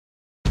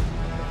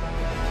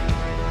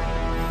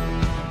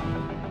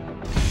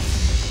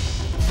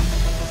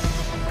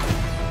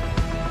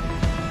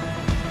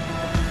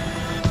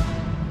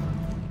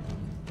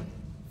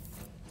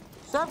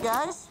Sup,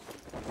 guys?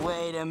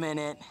 Wait a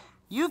minute.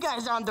 You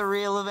guys aren't the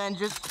real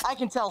Avengers. I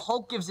can tell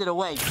Hulk gives it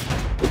away.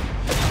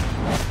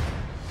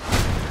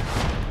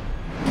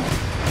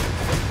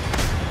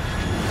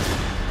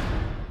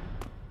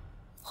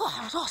 Oh,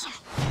 that was awesome.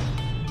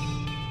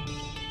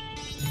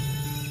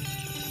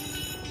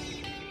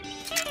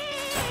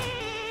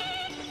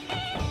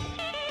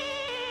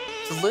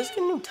 Does Liz get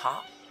a new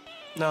top?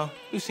 No,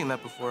 you've seen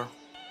that before.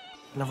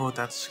 Never with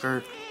that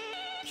skirt.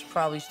 Should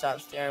probably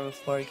stop staring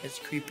before it gets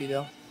creepy,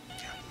 though.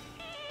 Yeah.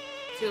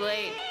 Too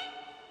late.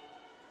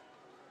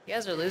 You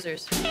guys are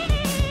losers.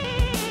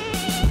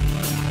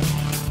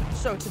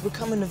 So, to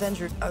become an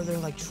Avenger, are there,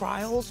 like,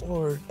 trials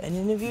or an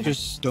interview?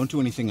 Just don't do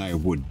anything I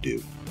would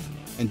do.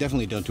 And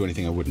definitely don't do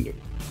anything I wouldn't do.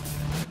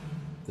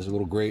 There's a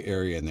little gray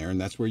area in there, and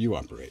that's where you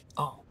operate.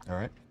 Oh. All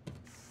right?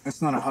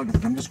 That's not a hug.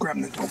 I'm just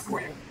grabbing the door for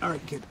you. All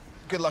right, kid.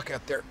 Good luck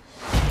out there.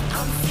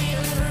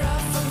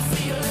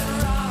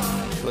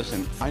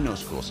 Listen, I know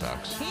school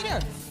sucks. Peter,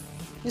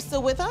 you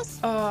still with us?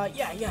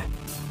 Yeah.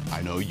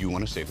 I know you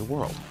want to save the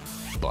world,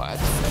 but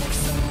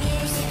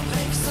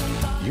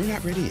you're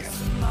not ready yet.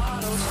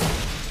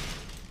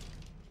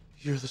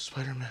 You're the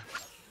Spider-Man.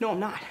 No, I'm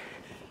not.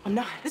 I'm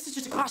not. This is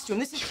just a costume.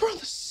 This is... You're on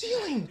the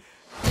ceiling.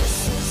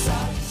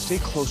 Stay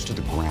close to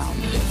the ground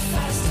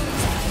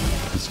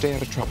and stay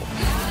out of trouble.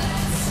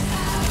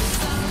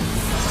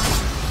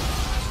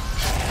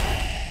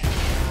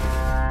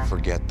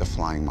 Forget the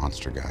flying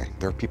monster guy.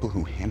 There are people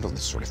who handle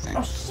this sort of thing.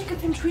 I'm sick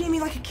of him treating me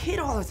like a kid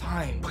all the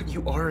time. But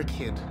you are a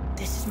kid.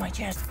 This is my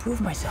chance to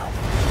prove myself.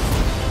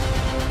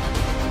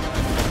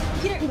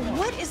 Peter,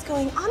 what is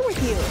going on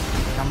with you?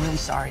 I'm really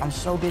sorry. I'm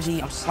so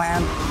busy. I'm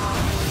slammed.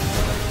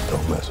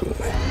 Don't mess with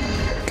me,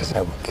 because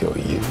I will kill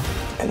you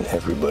and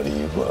everybody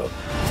you love.